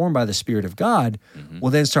informed by the Spirit of God will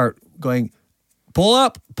then start going, pull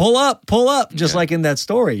up, just like in that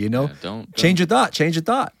story. Don't change your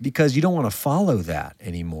thought, because you don't want to follow that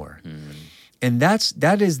anymore. And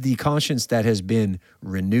that is the conscience that has been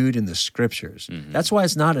renewed in the Scriptures. That's why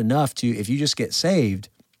it's not enough if you just get saved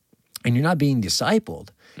and you're not being discipled,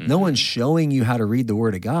 no one's showing you how to read the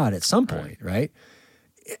Word of God at some point, right?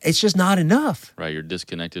 It's just not enough. Right, you're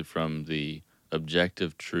disconnected from the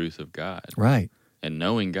objective truth of God. Right. And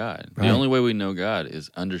knowing God. Right. The only way we know God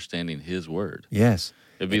is understanding His Word. Yes.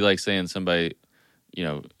 It'd be like saying somebody,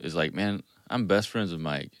 is like, man, I'm best friends with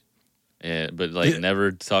Mike. But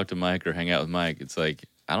never talk to Mike or hang out with Mike. It's like,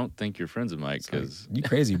 I don't think you're friends with Mike because you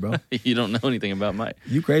crazy, bro. You don't know anything about Mike.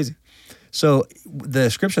 You crazy. So the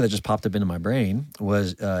scripture that just popped up into my brain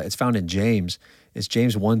was it's found in James. It's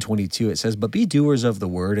James 1:22. It says, "But be doers of the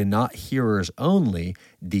word and not hearers only,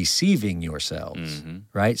 deceiving yourselves."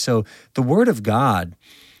 Right. So the word of God,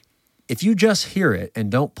 if you just hear it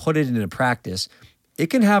and don't put it into practice, it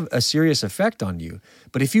can have a serious effect on you.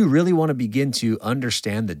 But if you really want to begin to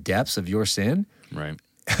understand the depths of your sin, right,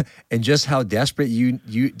 and just how desperately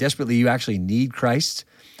you actually need Christ,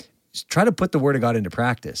 try to put the Word of God into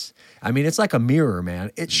practice. I mean, it's like a mirror,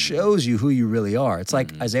 man. It shows you who you really are. It's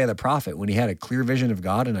like Isaiah the prophet, when he had a clear vision of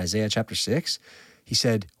God in Isaiah chapter 6, he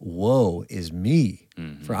said, "Woe is me,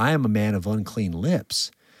 for I am a man of unclean lips."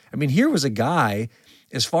 I mean, here was a guy,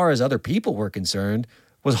 as far as other people were concerned,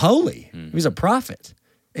 was holy. He was a prophet.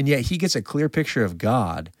 And yet he gets a clear picture of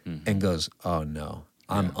God and goes, oh no,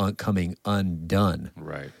 I'm coming undone.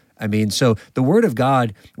 Right. I mean, so the Word of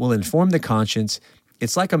God will inform the conscience.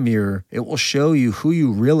 It's like a mirror. It will show you who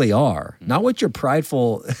you really are, not what your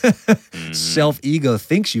prideful self-ego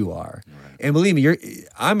thinks you are. Right. And believe me,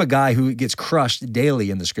 I'm a guy who gets crushed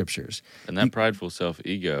daily in the Scriptures. And that prideful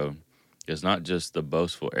self-ego is not just the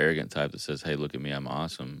boastful, arrogant type that says, hey, look at me, I'm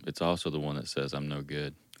awesome. It's also the one that says, I'm no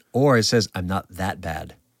good. Or it says, I'm not that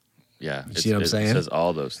bad. Yeah. You see what I'm saying? It says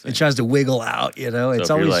all those things. It tries to wiggle out, So it's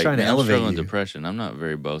always trying to elevate you. I'm struggling with depression. I'm not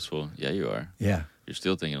very boastful. Yeah, you are. Yeah. You're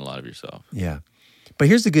still thinking a lot of yourself. Yeah. But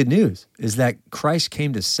here's the good news, is that Christ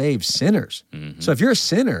came to save sinners. So if you're a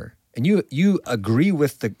sinner and you agree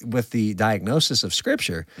with the diagnosis of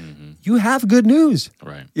Scripture, you have good news.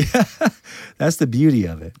 Right. Yeah. That's the beauty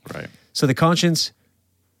of it. Right. So the conscience,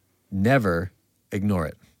 never ignore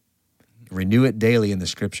it. Renew it daily in the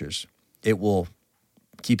Scriptures. It will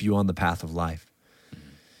keep you on the path of life.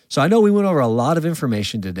 So I know we went over a lot of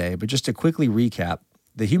information today, but just to quickly recap,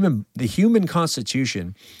 the human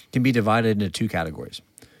constitution can be divided into two categories: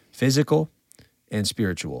 physical and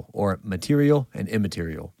spiritual, or material and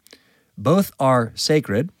immaterial. Both are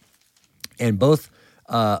sacred, and both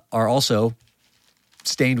are also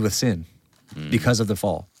stained with sin because of the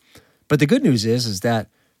fall. But the good news is that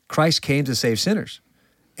Christ came to save sinners.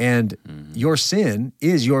 And your sin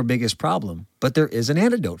is your biggest problem, but there is an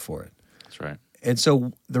antidote for it. That's right. And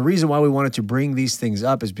so the reason why we wanted to bring these things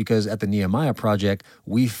up is because at the Nehemiah Project,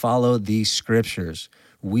 we follow these Scriptures.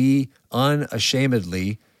 We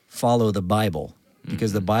unashamedly follow the Bible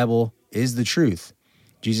because the Bible is the truth.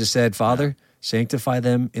 Jesus said, Father, sanctify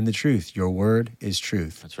them in the truth. Your word is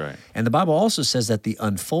truth. That's right. And the Bible also says that the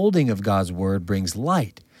unfolding of God's word brings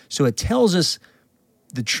light. So it tells us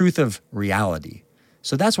the truth of reality.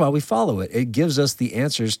 So that's why we follow it. It gives us the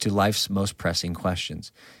answers to life's most pressing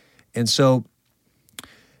questions. And so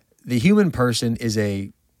the human person is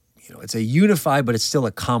it's a unified, but it's still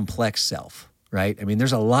a complex self, right? I mean,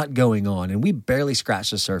 there's a lot going on, and we barely scratch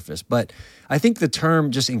the surface. But I think the term,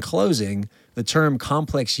 just in closing, the term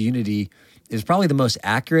complex unity is probably the most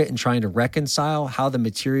accurate in trying to reconcile how the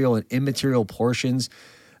material and immaterial portions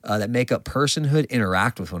that make up personhood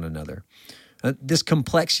interact with one another. This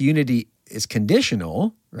complex unity is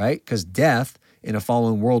conditional, right? Because death in a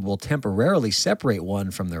fallen world will temporarily separate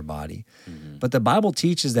one from their body. But the Bible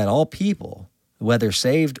teaches that all people, whether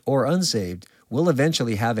saved or unsaved, will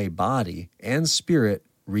eventually have a body and spirit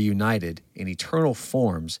reunited in eternal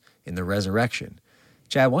forms in the resurrection.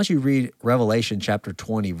 Chad, why don't you read Revelation chapter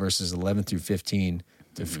 20, verses 11 through 15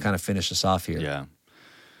 to kind of finish us off here? Yeah.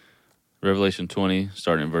 Revelation 20,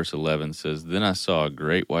 starting in verse 11, says, Then I saw a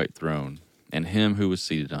great white throne, and him who was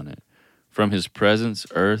seated on it. From his presence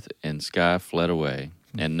earth and sky fled away,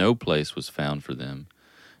 and no place was found for them.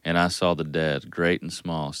 And I saw the dead, great and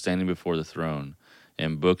small, standing before the throne,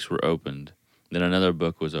 and books were opened. Then another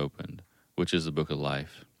book was opened, which is the book of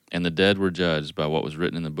life. And the dead were judged by what was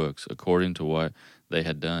written in the books, according to what they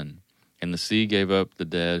had done. And the sea gave up the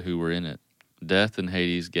dead who were in it. Death and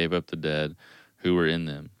Hades gave up the dead who were in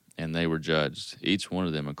them, and they were judged, each one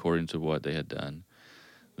of them according to what they had done.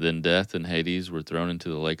 Then death and Hades were thrown into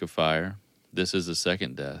the lake of fire. This is the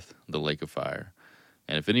second death, the lake of fire.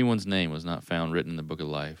 And if anyone's name was not found written in the book of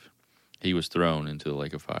life, he was thrown into the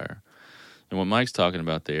lake of fire. And what Mike's talking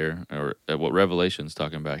about there, or what Revelation's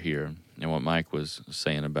talking about here, and what Mike was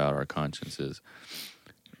saying about our conscience is,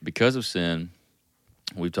 because of sin,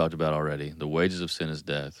 we've talked about already, the wages of sin is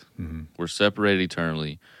death. We're separated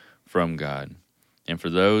eternally from God. And for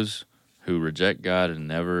those who reject God and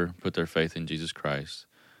never put their faith in Jesus Christ,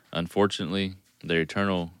 unfortunately, their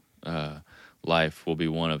eternal life will be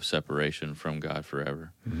one of separation from God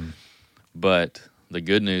forever. But the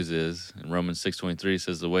good news is, in Romans 6:23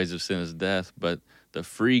 says, the wages of sin is death, but the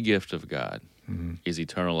free gift of God is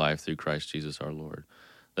eternal life through Christ Jesus our Lord.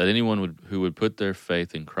 That anyone who would put their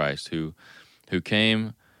faith in Christ, who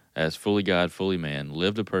came as fully God, fully man,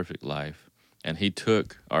 lived a perfect life, and he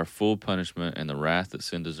took our full punishment and the wrath that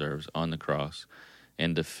sin deserves on the cross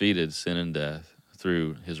and defeated sin and death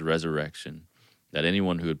through his resurrection, that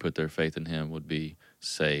anyone who would put their faith in him would be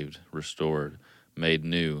saved, restored, made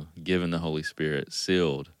new, given the Holy Spirit,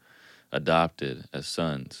 sealed, adopted as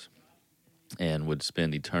sons, and would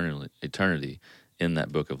spend eternity in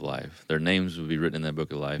that book of life. Their names would be written in that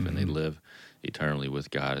book of life, and they live eternally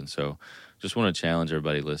with God. And so just want to challenge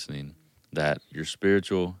everybody listening that your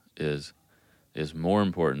spiritual is more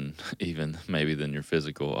important even maybe than your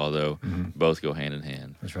physical, although both go hand in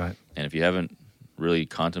hand. That's right. And if you haven't really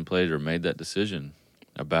contemplated or made that decision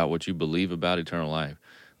about what you believe about eternal life,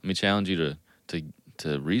 let me challenge you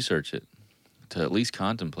to research it, to at least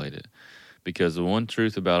contemplate it, because the one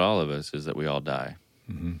truth about all of us is that we all die,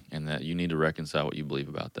 and that you need to reconcile what you believe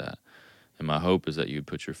about that. And my hope is that you would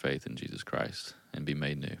put your faith in Jesus Christ and be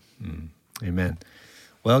made new. Amen.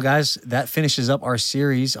 Well, guys, that finishes up our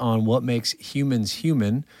series on what makes humans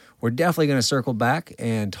human. We're definitely going to circle back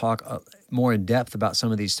and talk more in depth about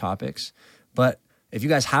some of these topics. But if you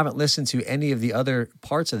guys haven't listened to any of the other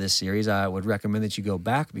parts of this series, I would recommend that you go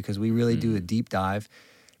back, because we really do a deep dive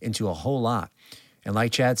into a whole lot. And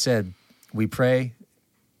like Chad said, we pray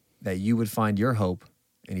that you would find your hope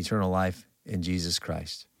in eternal life in Jesus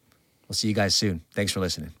Christ. We'll see you guys soon. Thanks for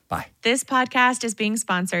listening. Bye. This podcast is being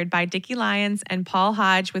sponsored by Dickie Lyons and Paul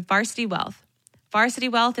Hodge with Varsity Wealth. Varsity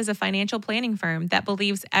Wealth is a financial planning firm that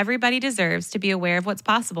believes everybody deserves to be aware of what's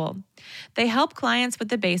possible. They help clients with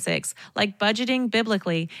the basics, like budgeting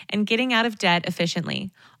biblically and getting out of debt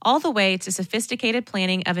efficiently, all the way to sophisticated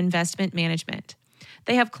planning of investment management.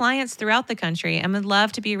 They have clients throughout the country and would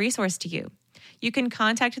love to be a resource to you. You can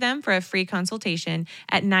contact them for a free consultation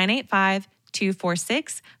at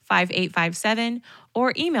 985-246-5857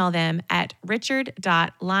 or email them at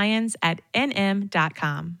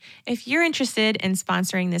richard.lyons@nm.com. If you're interested in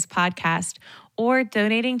sponsoring this podcast or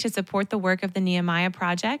donating to support the work of the Nehemiah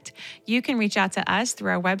Project, you can reach out to us through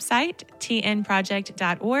our website,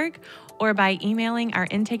 tnproject.org, or by emailing our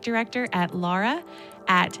intake director at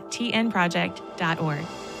laura@tnproject.org.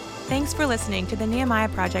 Thanks for listening to the Nehemiah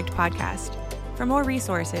Project podcast. For more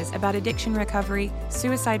resources about addiction recovery,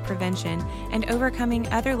 suicide prevention, and overcoming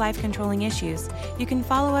other life-controlling issues, you can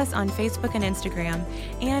follow us on Facebook and Instagram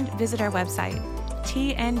and visit our website,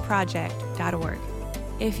 tnproject.org.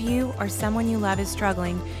 If you or someone you love is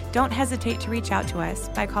struggling, don't hesitate to reach out to us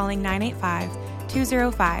by calling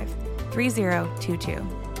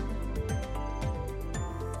 985-205-3022.